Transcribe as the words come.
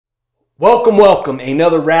Welcome, welcome.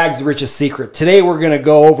 Another Rags to Riches secret. Today we're going to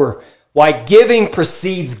go over why giving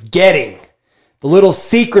precedes getting. The little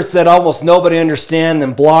secrets that almost nobody understands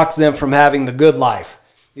and blocks them from having the good life.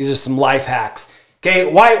 These are some life hacks.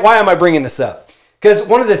 Okay, why am I bringing this up? Because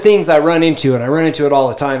one of the things I run into, and I run into it all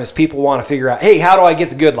the time, is people want to figure out, hey, how do I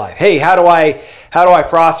get the good life? Hey, how do I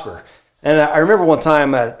prosper? And I remember one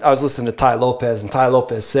time I was listening to Tai Lopez, and Tai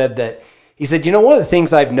Lopez said that, he said, one of the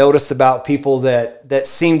things I've noticed about people that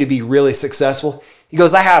seem to be really successful, he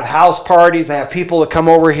goes, I have house parties. I have people that come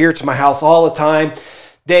over here to my house all the time.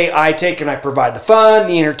 I take and I provide the fun,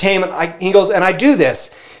 the entertainment. He goes, and I do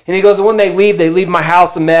this. And he goes, when they leave my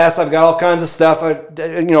house a mess. I've got all kinds of stuff,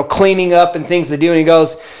 cleaning up and things to do. And he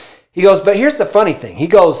goes, but here's the funny thing. He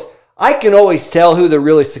goes, I can always tell who the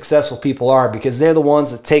really successful people are because they're the ones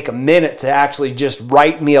that take a minute to actually just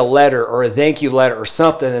write me a letter or a thank you letter or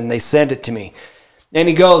something, and they send it to me. And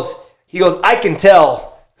he goes, I can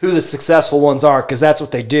tell who the successful ones are because that's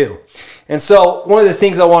what they do. And so one of the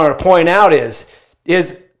things I wanted to point out is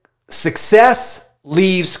success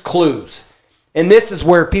leaves clues. And this is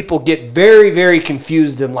where people get very, very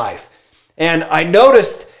confused in life. And I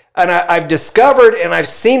noticed, and I've discovered, and I've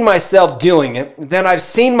seen myself doing it. Then I've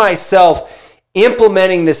seen myself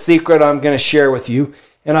implementing this secret I'm going to share with you.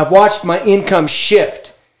 And I've watched my income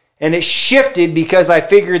shift. And it shifted because I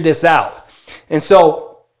figured this out. And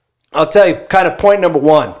so I'll tell you, kind of point number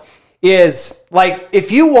one is, like,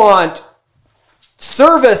 if you want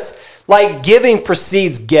service, like giving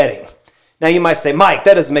precedes getting. Now you might say, Mike,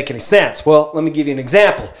 that doesn't make any sense. Well, let me give you an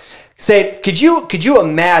example. Say, could you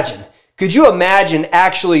imagine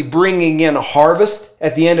actually bringing in a harvest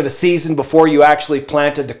at the end of a season before you actually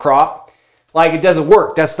planted the crop? Like, it doesn't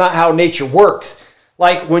work. That's not how nature works.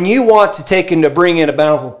 Like, when you want to bring in a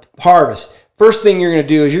bountiful harvest, first thing you're going to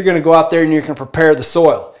do is you're going to go out there and you're going to prepare the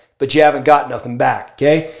soil, but you haven't got nothing back,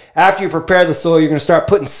 okay? After you prepare the soil, you're going to start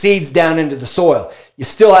putting seeds down into the soil. You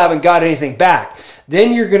still haven't got anything back.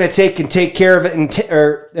 Then you're going to take care of it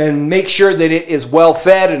and make sure that it is well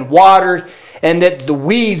fed and watered, and that the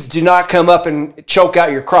weeds do not come up and choke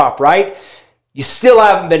out your crop, right? You still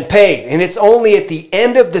haven't been paid. And it's only at the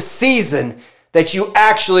end of the season that you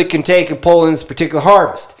actually can take and pull in this particular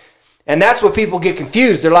harvest. And that's what people get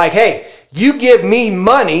confused. They're like, hey, you give me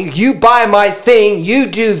money, you buy my thing, you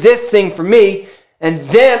do this thing for me, and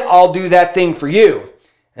then I'll do that thing for you.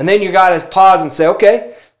 And then you got to pause and say,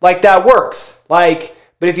 okay, like that works. But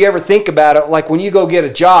if you ever think about it, like when you go get a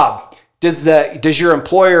job, does your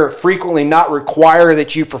employer frequently not require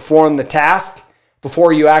that you perform the task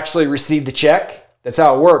before you actually receive the check? That's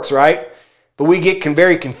how it works, right? But we get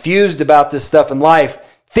very confused about this stuff in life,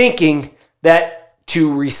 thinking that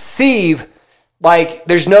to receive, like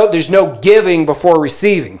there's no giving before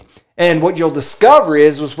receiving. And what you'll discover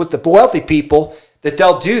was with the wealthy people that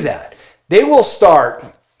they'll do that. They will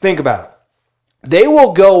start, think about it. They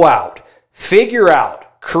will go out, figure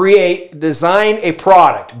out, create, design a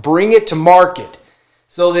product, bring it to market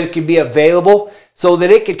so that it can be available, so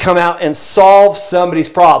that it could come out and solve somebody's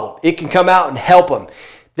problem. It can come out and help them.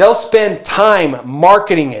 They'll spend time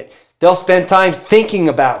marketing it. They'll spend time thinking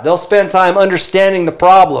about it. They'll spend time understanding the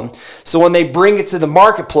problem. So when they bring it to the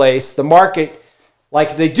marketplace, the market,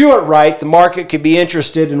 like if they do it right, the market could be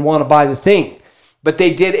interested and want to buy the thing. But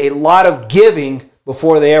they did a lot of giving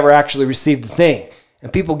before they ever actually received the thing.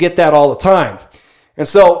 And people get that all the time. And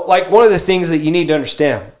so, like, one of the things that you need to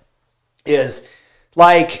understand is,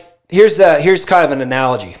 like, here's kind of an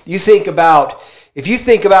analogy. If you think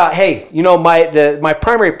about, hey, my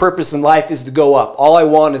primary purpose in life is to go up. All I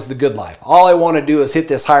want is the good life. All I want to do is hit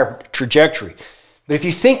this higher trajectory. But if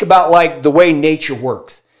you think about, like, the way nature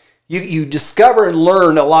works, you discover and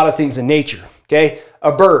learn a lot of things in nature, okay?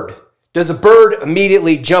 A bird. Does a bird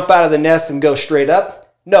immediately jump out of the nest and go straight up?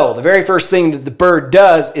 No, the very first thing that the bird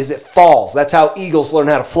does is it falls. That's how eagles learn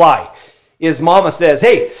how to fly. Is mama says,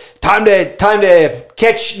 hey, time to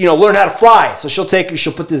catch, learn how to fly. So she'll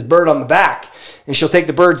put this bird on the back, and she'll take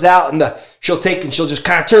the birds out, and she'll just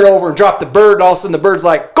kind of turn over and drop the bird, and all of a sudden the bird's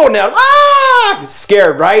like, go now, it's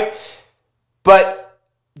scared, right? But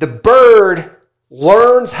the bird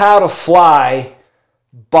learns how to fly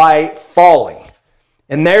by falling.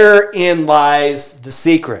 And therein lies the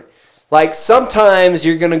secret. Like, sometimes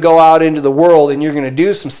you're going to go out into the world and you're going to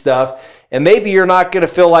do some stuff, and maybe you're not going to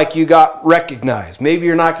feel like you got recognized. Maybe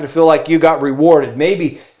you're not going to feel like you got rewarded.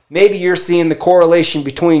 Maybe you're seeing the correlation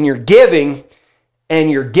between your giving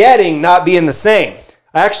and your getting not being the same.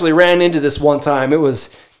 I actually ran into this one time. It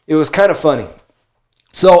was kind of funny.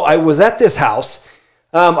 So I was at this house.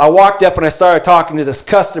 I walked up and I started talking to this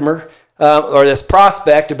customer or this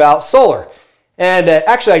prospect about solar. And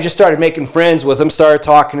actually, I just started making friends with them, started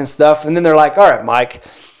talking and stuff. And then they're like, all right, Mike,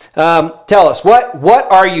 tell us,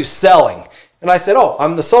 what are you selling? And I said, oh,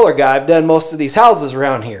 I'm the solar guy. I've done most of these houses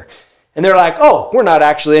around here. And they're like, oh, we're not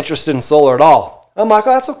actually interested in solar at all. I'm like, oh,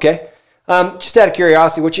 that's okay. Just out of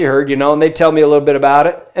curiosity, what you heard, and they'd tell me a little bit about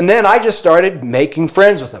it. And then I just started making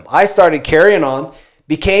friends with them. I started carrying on,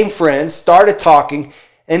 became friends, started talking.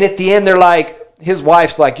 And at the end, they're like, his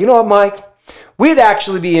wife's like, you know what, Mike? We'd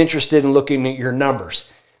actually be interested in looking at your numbers.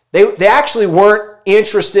 They actually weren't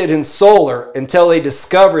interested in solar until they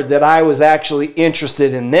discovered that I was actually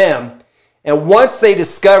interested in them. And once they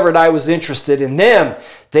discovered I was interested in them,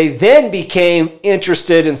 they then became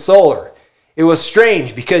interested in solar. It was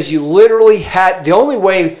strange because you literally had, the only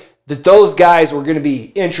way that those guys were going to be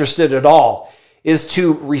interested at all is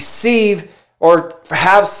to receive or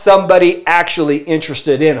have somebody actually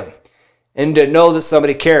interested in them and to know that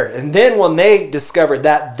somebody cared. And then when they discovered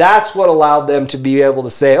that, that's what allowed them to be able to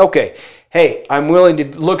say, okay, hey, I'm willing to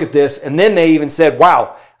look at this. And then they even said,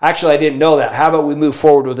 wow, actually, I didn't know that. How about we move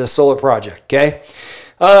forward with this solar project, okay?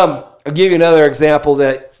 I'll give you another example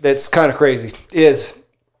that's kind of crazy. Is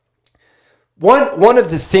one of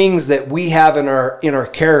the things that we have in our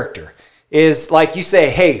character is, like, you say,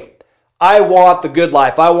 hey, I want the good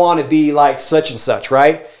life. I want to be like such and such,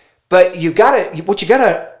 right? But you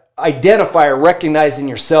gotta identify or recognize in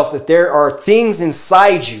yourself that there are things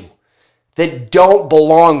inside you that don't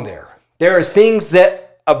belong there. There are things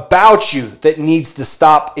that about you that needs to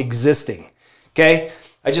stop existing. Okay,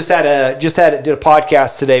 I did a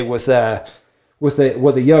podcast today with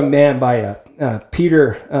a young man by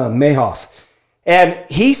Peter Mayhoff, and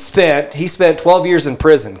he spent 12 years in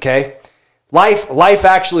prison. Okay, life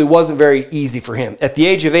actually wasn't very easy for him. At the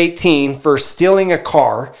age of 18, for stealing a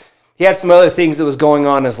car, he had some other things that was going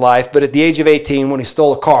on in his life, but at the age of 18, when he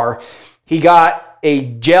stole a car, he got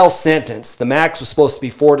a jail sentence. The max was supposed to be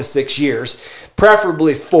 4 to 6 years,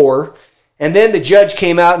 preferably 4. And then the judge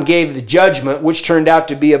came out and gave the judgment, which turned out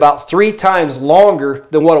to be about 3 times longer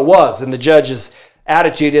than what it was. And the judge's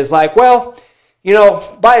attitude is like, well,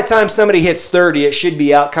 by the time somebody hits 30, it should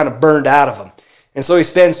be out, kind of burned out of them. And so he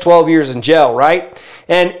spends 12 years in jail, right?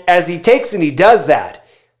 And as he takes and he does that,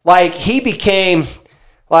 like, he became,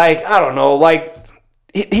 like, I don't know, like,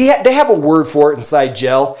 they have a word for it inside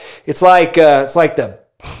jail. It's like the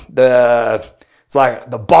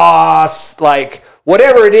boss, like,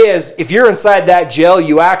 whatever it is. If you're inside that jail,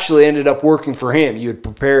 you actually ended up working for him. You'd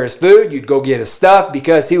prepare his food, you'd go get his stuff,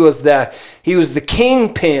 because he was the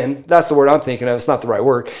kingpin. That's the word I'm thinking of. It's not the right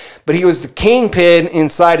word, but he was the kingpin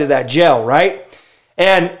inside of that jail, right?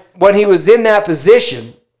 And when he was in that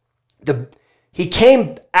position, he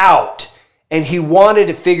came out. And he wanted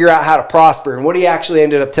to figure out how to prosper. And what he actually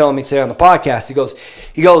ended up telling me today on the podcast, he goes,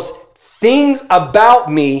 things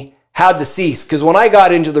about me had to cease. Because when I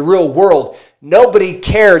got into the real world, nobody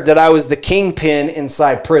cared that I was the kingpin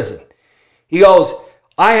inside prison. He goes,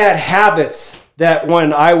 I had habits that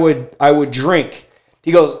when I would drink,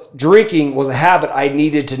 he goes, drinking was a habit I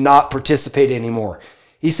needed to not participate anymore.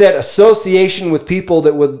 He said, association with people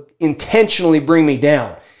that would intentionally bring me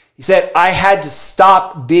down. He said, I had to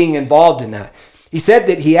stop being involved in that. He said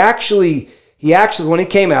that he actually, when he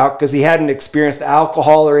came out, because he hadn't experienced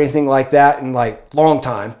alcohol or anything like that in like long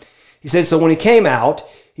time. He said, so when he came out,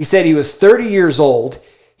 he said he was 30 years old.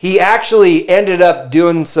 He actually ended up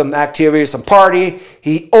doing some activity, some partying.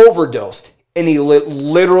 He overdosed and he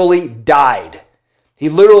literally died. He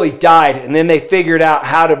literally died. And then they figured out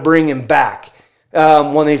how to bring him back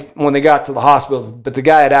when they got to the hospital. But the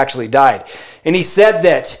guy had actually died. And he said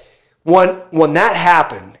that when that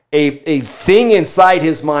happened, a thing inside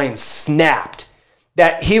his mind snapped,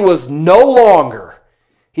 that he was no longer,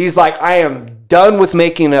 he's like, I am done with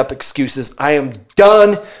making up excuses. I am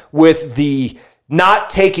done with the not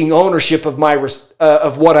taking ownership of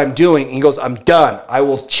of what I'm doing. He goes, I'm done. I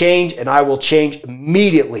will change, and I will change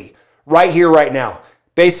immediately, right here, right now.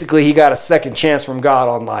 Basically, he got a second chance from God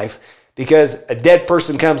on life, because a dead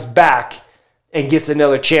person comes back and gets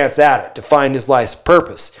another chance at it to find his life's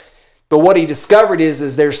purpose. But what he discovered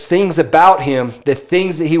is there's things about him, the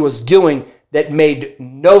things that he was doing, that made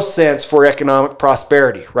no sense for economic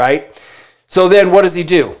prosperity, right? So then what does he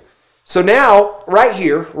do? So now, right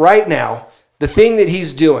here, right now, the thing that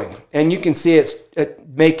he's doing, and you can see it's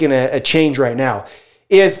making a change right now,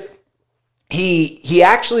 is he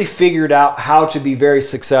actually figured out how to be very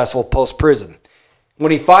successful post-prison.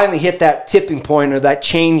 When he finally hit that tipping point, or that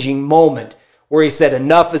changing moment, where he said,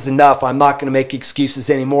 enough is enough, I'm not going to make excuses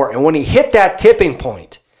anymore. And when he hit that tipping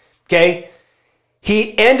point, okay,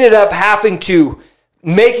 he ended up having to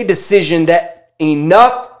make a decision that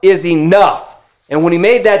enough is enough. And when he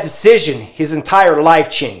made that decision, his entire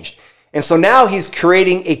life changed. And so now he's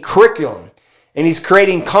creating a curriculum, and he's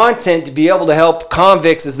creating content to be able to help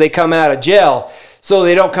convicts as they come out of jail, so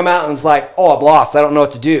they don't come out and it's like, oh, I'm lost, I don't know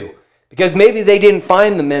what to do. Because maybe they didn't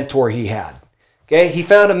find the mentor he had. Okay, he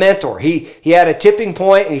found a mentor. He had a tipping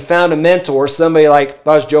point, and he found a mentor. Somebody, like,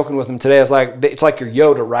 I was joking with him today. I was like, it's like your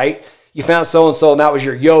Yoda, right? You found so-and-so, and that was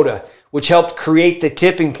your Yoda, which helped create the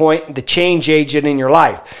tipping point, the change agent in your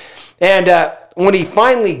life. And when he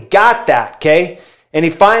finally got that, okay, and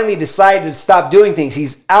he finally decided to stop doing things,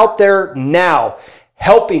 he's out there now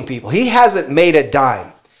helping people. He hasn't made a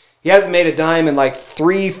dime. He hasn't made a dime in like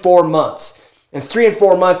 3-4 months. In 3 and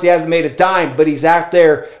 4 months, he hasn't made a dime, but he's out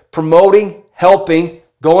there promoting, helping,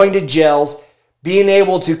 going to jails, being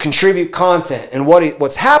able to contribute content. And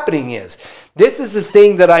what's happening is, this is the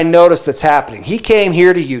thing that I noticed that's happening. He came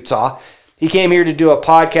here to Utah. He came here to do a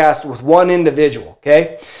podcast with one individual,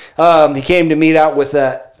 okay? He came to meet out with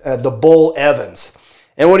the Bull Evans.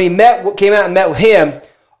 And when he came out and met with him,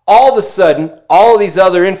 all of a sudden, all of these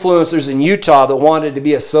other influencers in Utah that wanted to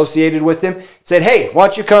be associated with him said, hey, why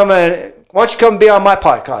don't you come and be on my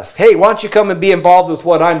podcast? Hey, why don't you come and be involved with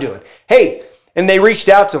what I'm doing? Hey, and they reached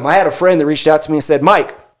out to him. I had a friend that reached out to me and said,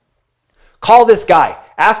 Mike, call this guy.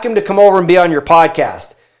 Ask him to come over and be on your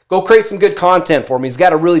podcast. Go create some good content for him. He's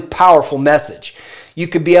got a really powerful message. You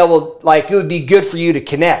could be able, like, it would be good for you to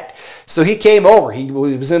connect. So he came over. He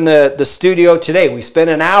was in the studio today. We spent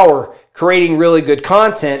an hour creating really good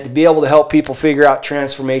content to be able to help people figure out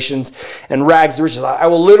transformations and rags to riches. I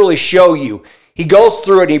will literally show you. He goes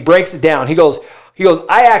through it and he breaks it down. He goes,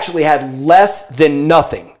 I actually had less than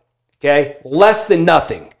nothing, okay? Less than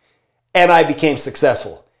nothing, and I became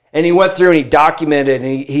successful. And he went through and he documented,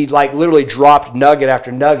 and he like literally dropped nugget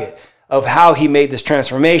after nugget of how he made this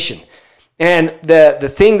transformation. And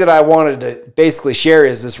the thing that I wanted to basically share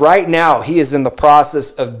is right now he is in the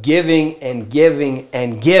process of giving and giving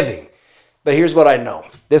and giving. But here's what I know.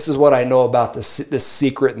 This is what I know about this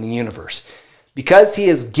secret in the universe. Because he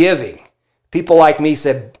is giving, people like me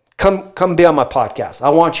said, come be on my podcast. I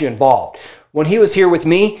want you involved. When he was here with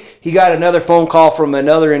me, he got another phone call from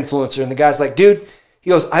another influencer, and the guy's like, dude, he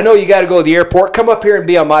goes, I know you got to go to the airport. Come up here and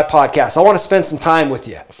be on my podcast. I want to spend some time with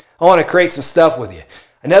you. I want to create some stuff with you.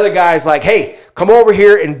 Another guy's like, hey, come over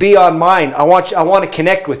here and be on mine. I want to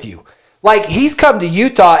connect with you. Like, he's come to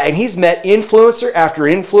Utah and he's met influencer after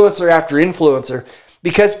influencer after influencer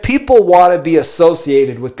because people want to be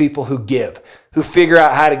associated with people who give, who figure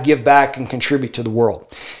out how to give back and contribute to the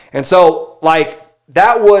world. And so, like,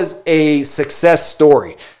 that was a success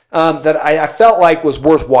story that I felt like was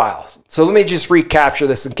worthwhile. So let me just recapture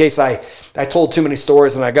this in case I told too many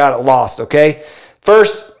stories and I got it lost, okay?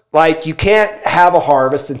 First, like, you can't have a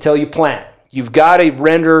harvest until you plant. You've got to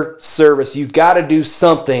render service. You've got to do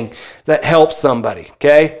something that helps somebody,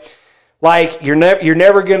 okay? Like, you're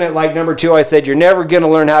never going to, like number 2, I said, you're never going to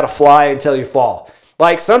learn how to fly until you fall.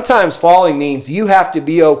 Like, sometimes falling means you have to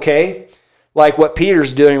be okay, like what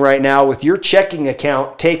Peter's doing right now with your checking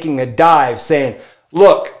account, taking a dive, saying,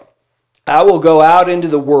 look, I will go out into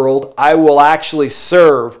the world. I will actually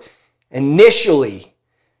serve initially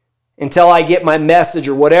until I get my message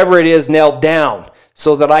or whatever it is nailed down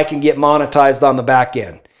so that I can get monetized on the back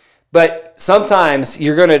end. But sometimes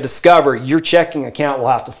you're going to discover your checking account will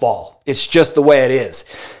have to fall. It's just the way it is.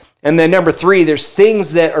 And then number 3, there's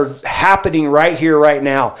things that are happening right here, right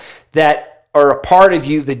now that are a part of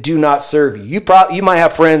you that do not serve you. You might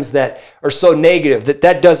have friends that are so negative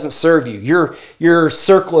that doesn't serve you. Your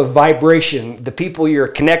circle of vibration, the people you're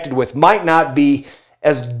connected with, might not be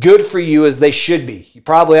as good for you as they should be. You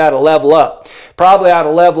probably ought to level up. Probably ought to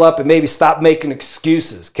level up and maybe stop making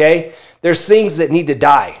excuses, okay? There's things that need to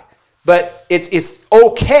die. But it's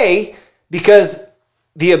okay because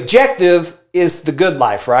the objective is the good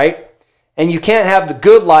life, right? And you can't have the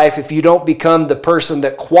good life if you don't become the person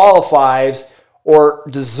that qualifies or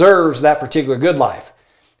deserves that particular good life.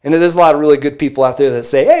 And there's a lot of really good people out there that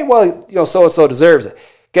say, hey, well, so-and-so deserves it.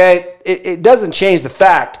 Okay? It doesn't change the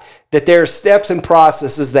fact that there are steps and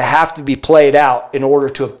processes that have to be played out in order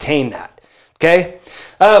to obtain that. Okay?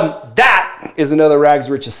 That is another Rags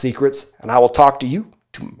Riches Secrets, and I will talk to you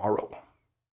tomorrow.